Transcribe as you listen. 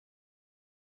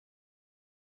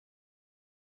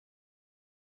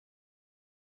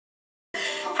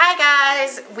Hi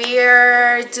guys,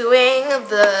 we're doing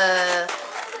the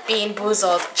Being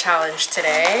Boozled challenge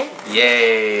today.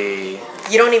 Yay!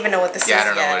 You don't even know what this is yet.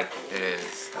 Yeah, I don't know what it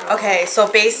is. Okay, so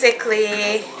basically,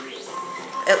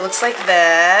 it looks like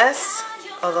this.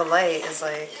 Oh, the light is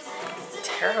like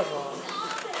terrible.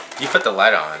 You put the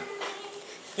light on.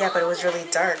 Yeah, but it was really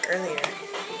dark earlier.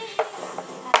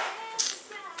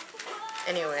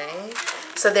 Anyway,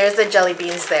 so there's the jelly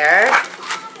beans there.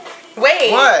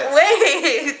 Wait! What?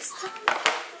 Wait!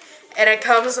 And it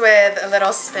comes with a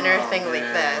little spinner thing like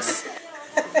this.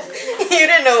 You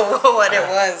didn't know what it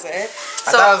was, eh?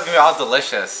 I thought it was gonna be all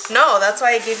delicious. No, that's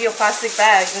why I gave you a plastic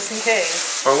bag, just in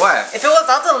case. For what? If it was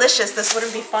all delicious, this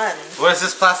wouldn't be fun. What is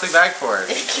this plastic bag for? In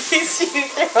case you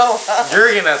throw up.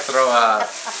 You're gonna throw up.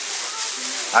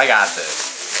 I got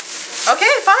this.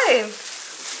 Okay, fine.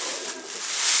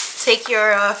 Take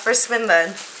your first spin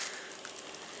then.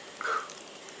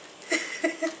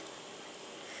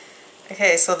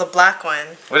 Okay, so the black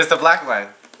one. What is the black one?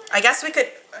 I guess we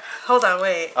could... Hold on,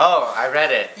 wait. Oh, I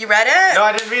read it. You read it? No,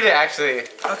 I didn't read it actually.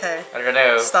 Okay. I don't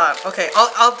know. Stop. Okay,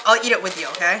 I'll eat it with you,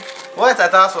 okay? What? I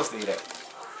thought I was supposed to eat it.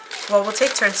 Well, we'll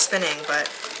take turns spinning, but...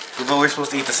 But we're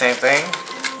supposed to eat the same thing?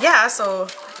 Yeah, so,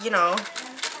 you know...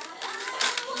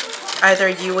 Either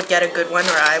you would get a good one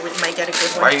or I might get a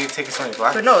good one. Why are you taking so many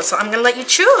black? But no, so I'm gonna let you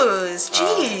choose.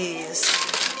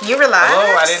 Jeez. Can you relax?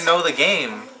 Hello, I didn't know the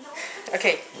game.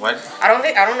 Okay. What? I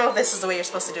don't know if this is the way you're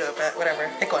supposed to do it, but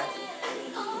whatever. Pick one.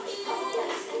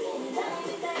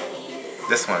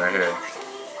 This one right here.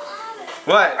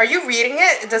 What? Are you reading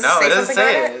it? Does No, it say it doesn't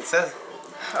something say on it. It says.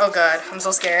 Oh god, I'm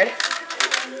so scared.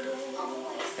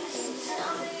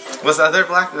 What's the other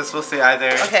black? It's supposed to say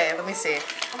either. Okay, let me see.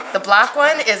 The black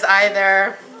one is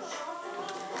either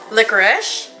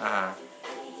licorice,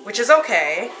 which is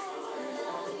okay,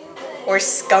 or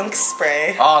skunk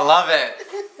spray. Oh, I love it.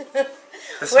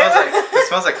 This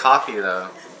smells like coffee though.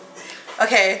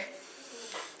 Okay.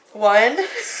 One.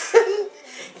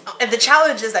 And the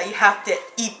challenge is that you have to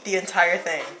eat the entire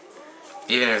thing.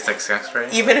 Even if it's like skunk spray?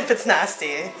 Even if it's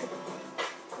nasty.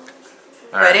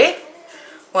 All Ready?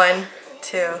 right. 1,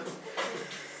 2.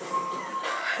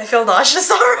 I feel nauseous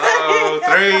already.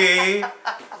 Oh,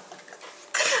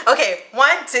 3. Okay,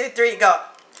 1, 2, 3, go.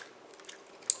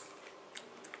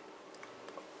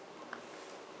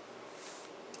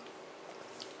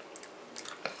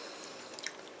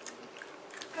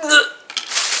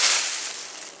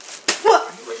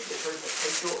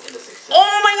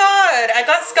 Oh my god, I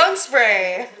got skunk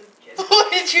spray.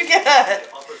 What did you get?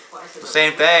 The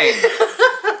same thing.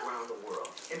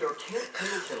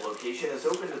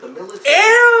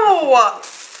 Ew!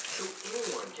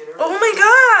 Oh my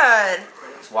god.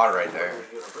 It's water right there.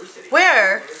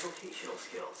 Where?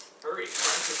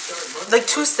 Like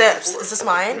 2 sips. Is this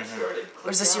mine? Mm-hmm.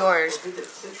 Or is this yours?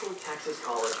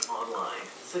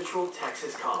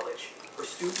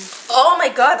 Oh my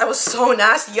god, that was so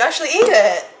nasty. You actually ate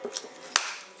it.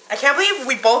 I can't believe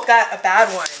we both got a bad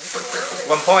one.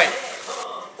 1 point.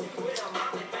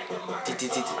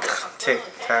 Tic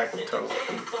tac toe.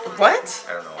 What? I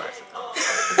don't know why I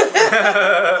said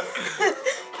that.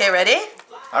 Okay, ready?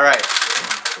 All right.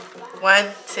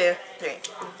 1, 2, 3.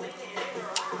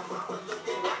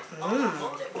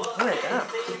 Oh my god.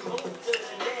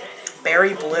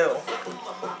 Berry blue.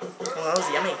 Oh, that was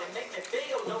yummy.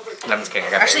 No, I'm just kidding.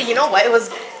 I got Actually, you know what? It was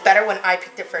better when I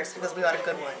picked it first because we got a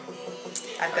good one.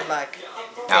 I have good luck.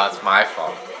 Now it's my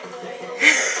fault.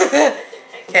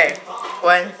 Okay.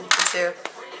 1, 2,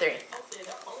 3.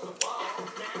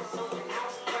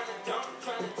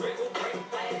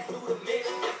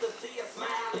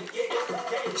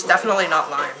 It's definitely not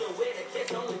lime.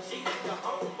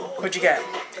 What'd you get?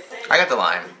 I got the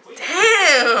lime.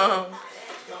 Damn!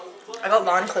 I got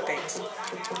lawn clippings.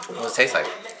 What does it taste like?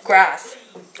 Grass.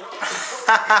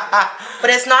 But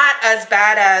it's not as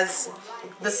bad as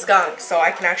the skunk, so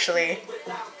I can actually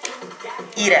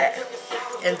eat it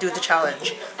and do the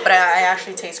challenge. But I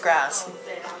actually taste grass.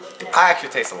 I actually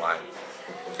taste the lime.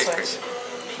 It's crazy.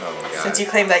 Oh my god. Since you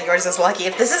claim that yours is lucky.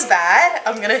 If this is bad,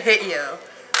 I'm gonna hit you.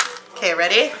 Okay,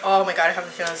 ready? Oh my god, I have a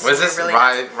feeling this What is this? really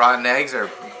Rotten eggs or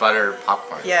butter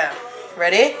popcorn? Yeah.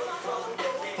 Ready?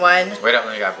 1. Wait up,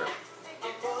 let me grab it.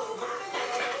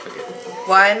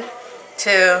 1,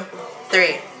 2,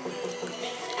 3.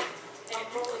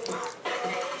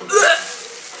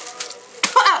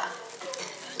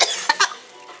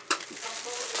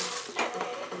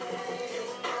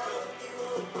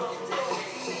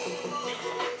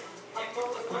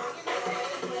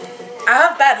 I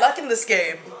have bad luck in this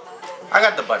game. I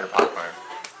got the butter popcorn.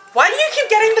 Why do you keep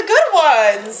getting the good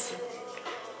ones?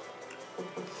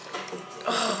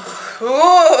 Oh.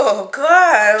 Ooh,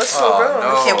 God, it was so gross.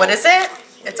 no. Okay, what is it?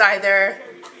 It's either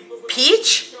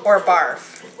peach or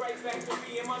barf.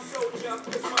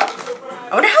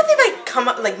 I wonder how they like come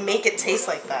up, like make it taste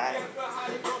like that.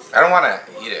 I don't want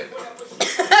to eat it.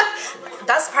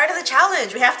 That's part of the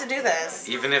challenge. We have to do this.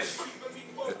 Even if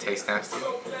it tastes nasty.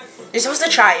 You're supposed to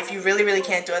try. If you really, really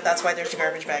can't do it, that's why there's a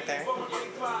garbage bag there.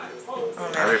 Oh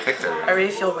I man, already picked it. I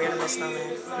really feel weird in my stomach.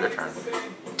 Your turn.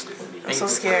 I'm so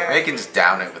scared. Maybe you can just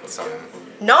down it with some.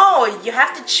 No, you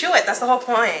have to chew it. That's the whole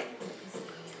point.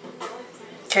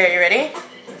 Okay, are you ready?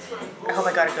 I hope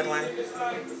I got a good one.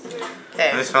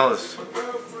 Okay. Let me smell this.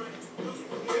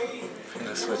 I'm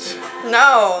gonna switch.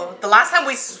 No, the last time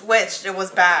we switched, it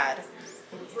was bad.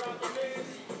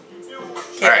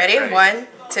 Okay, All right, ready? ready? 1,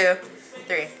 2,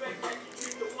 3.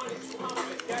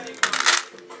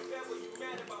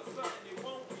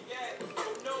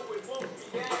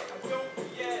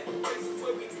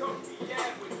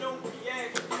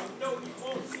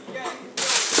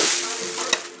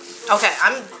 Okay,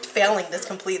 I'm failing this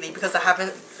completely because I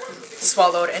haven't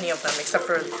swallowed any of them except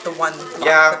for the one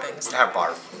Yeah, clippings. I have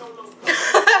barf.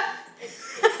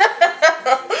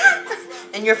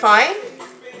 And you're fine?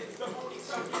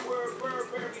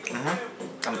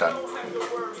 I'm done.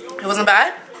 It wasn't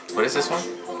bad? What is this one?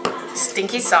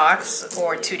 Stinky Socks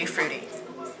or Tutti Frutti?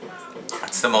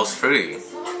 It's the most fruity. Ugh,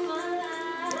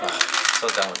 so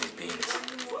done with these beans.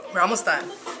 We're almost done.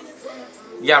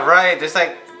 Yeah, right. There's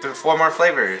like 4 more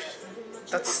flavors.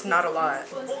 That's not a lot.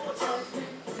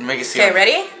 Make it see. Okay,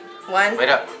 ready? 1. Wait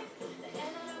up.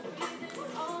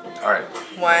 All right.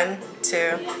 1,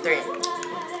 2, 3.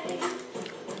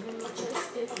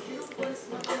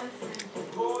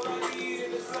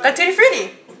 Got Tutti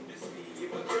Frutti.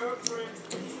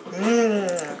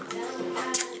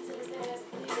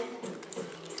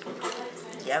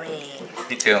 Yummy.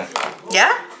 Me too.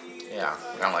 Yeah? Yeah,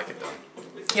 I don't like it though.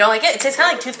 You don't like it? It tastes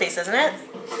kind of like toothpaste, doesn't it?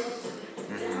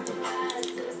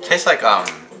 Tastes like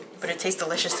But it tastes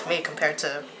delicious to me compared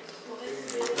to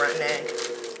rotten egg.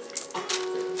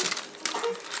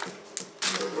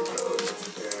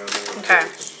 Okay.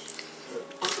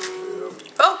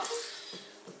 Oh!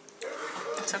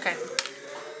 It's okay.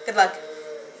 Good luck.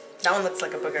 That one looks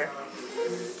like a booger.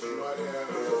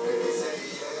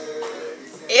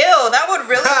 Ew, that one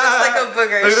really looks like a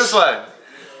booger. Look at this one.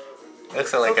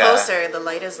 Looks like Go closer. The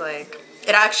light is like...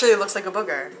 It actually looks like a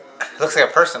booger. Looks like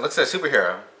a person. Looks like a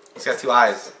superhero. It's got 2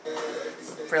 eyes.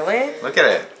 Really? Look at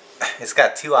it. It's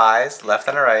got 2 eyes, left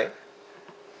and a right.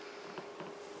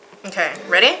 Okay,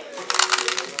 ready?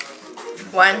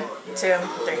 1, 2, 3.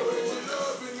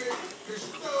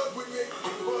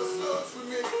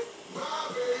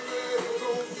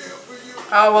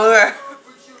 Oh, booger.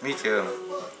 Me too.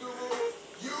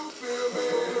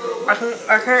 I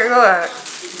can't do it.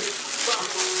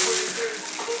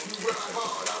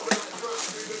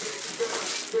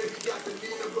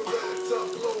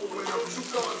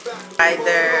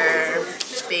 Either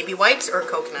baby wipes or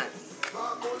coconut.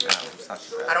 It's not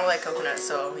too I bad. don't like coconut,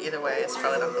 so either way, it's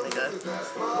probably not really good.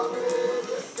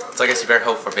 So I guess you better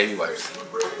hope for baby wipes.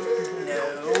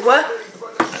 No.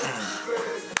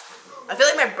 I feel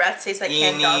like my breath tastes like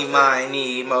canned dog Eeny, food.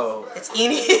 miny, mo. It's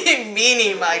eeny,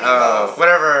 meeny, miny, Oh, mo.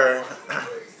 whatever.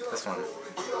 This one.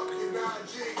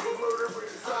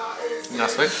 You know,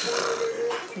 switch?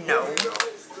 No. Did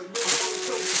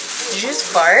you just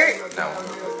fart? No.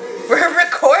 We're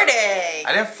recording.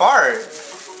 I didn't fart.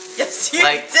 Yes, you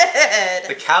Like, did.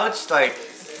 The couch, like,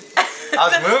 I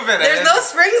was moving. There's no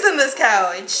springs in this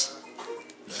couch.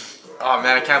 Oh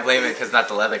man, I can't blame it because it's not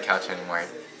the leather couch anymore.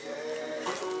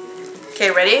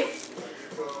 Okay, ready?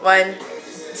 1,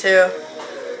 2,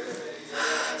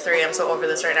 3. I'm so over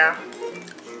this right now.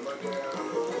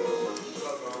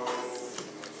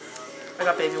 I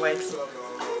got baby wipes.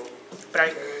 But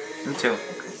I... Me too.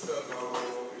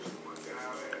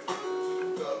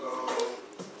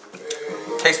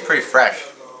 Tastes pretty fresh.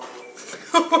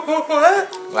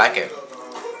 What? Like it.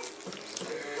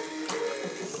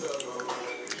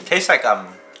 Tastes like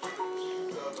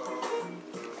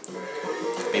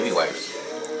baby wipes.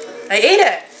 I ate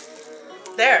it.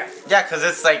 There. Yeah, cause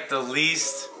it's like the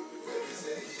least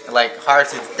like hard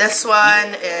to. This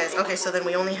one is... Okay, so then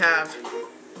we only have...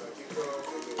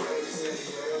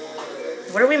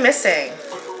 What are we missing?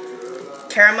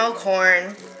 Caramel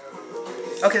corn.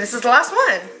 Okay, this is the last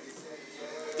one.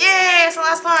 Yay, it's the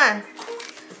last one.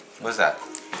 What's that?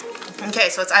 Okay,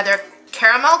 so it's either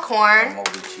caramel corn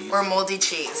Moldy cheese. or moldy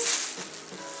cheese.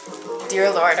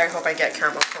 Dear Lord, I hope I get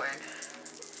caramel corn.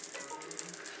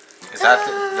 Is that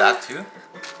that too?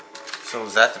 So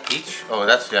is that the peach? Oh,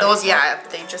 that's Those, yeah,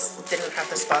 they just didn't have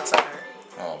the spots on it.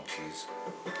 Oh, jeez.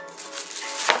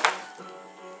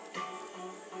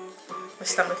 My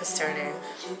stomach is turning.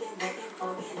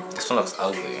 This one looks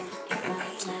ugly.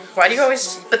 Why do you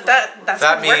always... But that's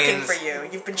That been working means for you.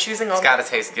 You've been choosing all... It's gotta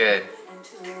taste good.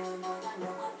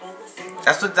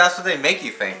 That's what they make you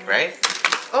think, right?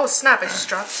 Oh snap, I just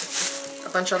dropped a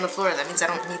bunch on the floor. That means I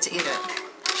don't need to eat it.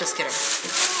 Just kidding.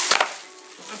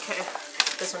 Okay,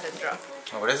 this one didn't drop.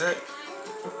 Oh, what is it?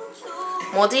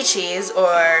 Moldy cheese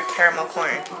or caramel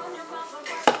corn.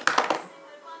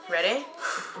 Ready?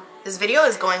 This video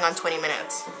is going on 20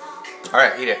 minutes.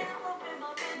 Alright, eat it.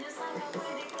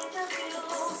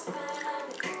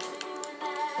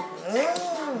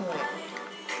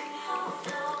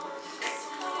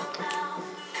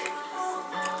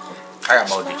 I got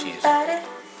moldy cheese.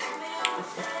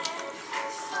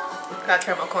 Got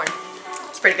caramel corn.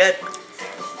 It's pretty good.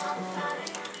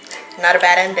 Not a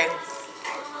bad ending.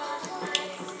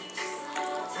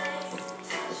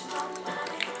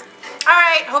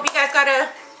 Alright, hope you guys got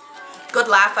a good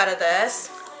laugh out of this.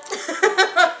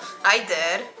 I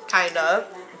did, kind of.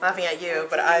 Laughing at you,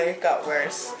 but I got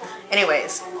worse.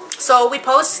 Anyways, so we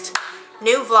post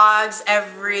new vlogs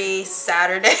every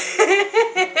Saturday.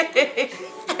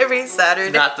 Every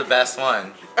Saturday. Not the best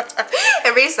one.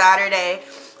 Every Saturday.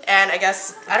 And I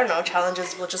guess, I don't know,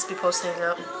 challenges we'll just be posting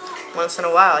up once in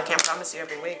a while. I can't promise you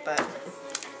every week, but...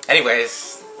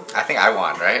 Anyways, I think I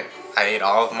won, right? I ate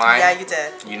all of mine. Yeah, you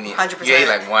did. 100%. You ate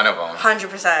like one of them.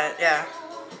 100%, yeah.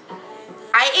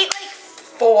 I ate like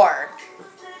 4.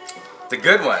 The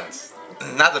good ones.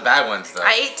 Not the bad ones, though.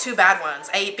 I ate 2 bad ones.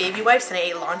 I ate baby wipes and I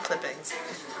ate lawn clippings.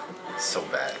 So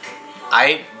bad. I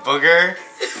ate booger.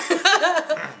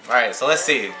 Alright, so let's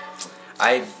see.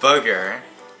 I ate booger.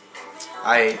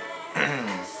 I ate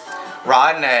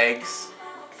rotten eggs.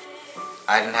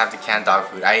 I didn't have the canned dog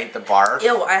food. I ate the barf.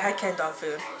 Ew, I had canned dog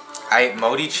food. I ate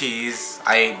moldy cheese.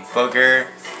 I ate booger.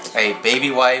 I ate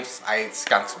baby wipes. I ate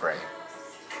skunk spray.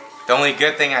 The only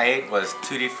good thing I ate was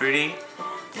Tutti Frutti,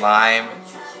 lime,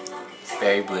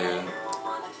 berry blue.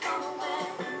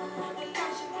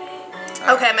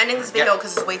 Okay, I'm ending this video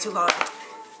because it's way too long.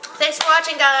 Thanks for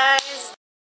watching, guys.